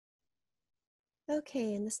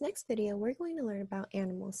Okay, in this next video, we're going to learn about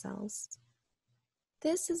animal cells.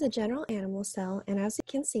 This is a general animal cell, and as you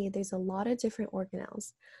can see, there's a lot of different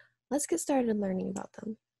organelles. Let's get started learning about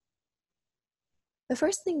them. The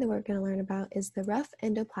first thing that we're going to learn about is the rough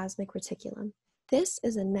endoplasmic reticulum. This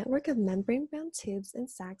is a network of membrane-bound tubes and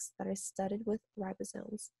sacs that are studded with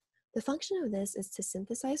ribosomes. The function of this is to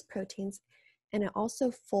synthesize proteins, and it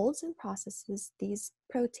also folds and processes these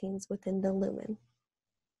proteins within the lumen.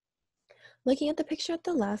 Looking at the picture at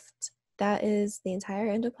the left, that is the entire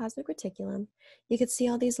endoplasmic reticulum. You can see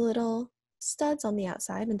all these little studs on the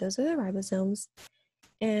outside, and those are the ribosomes.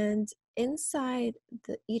 And inside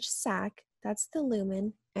each sac, that's the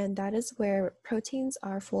lumen, and that is where proteins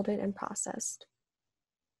are folded and processed.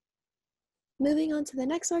 Moving on to the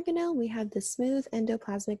next organelle, we have the smooth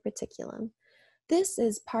endoplasmic reticulum. This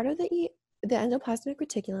is part of the endoplasmic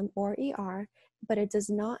reticulum, or ER, but it does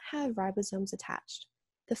not have ribosomes attached.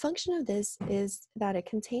 The function of this is that it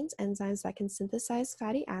contains enzymes that can synthesize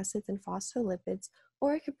fatty acids and phospholipids,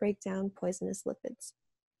 or it could break down poisonous lipids.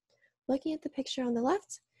 Looking at the picture on the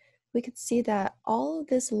left, we could see that all of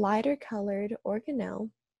this lighter colored organelle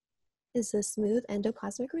is the smooth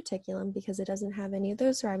endoplasmic reticulum because it doesn't have any of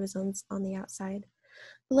those ribosomes on the outside.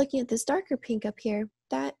 But looking at this darker pink up here,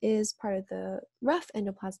 that is part of the rough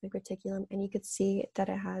endoplasmic reticulum, and you could see that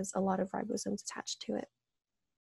it has a lot of ribosomes attached to it.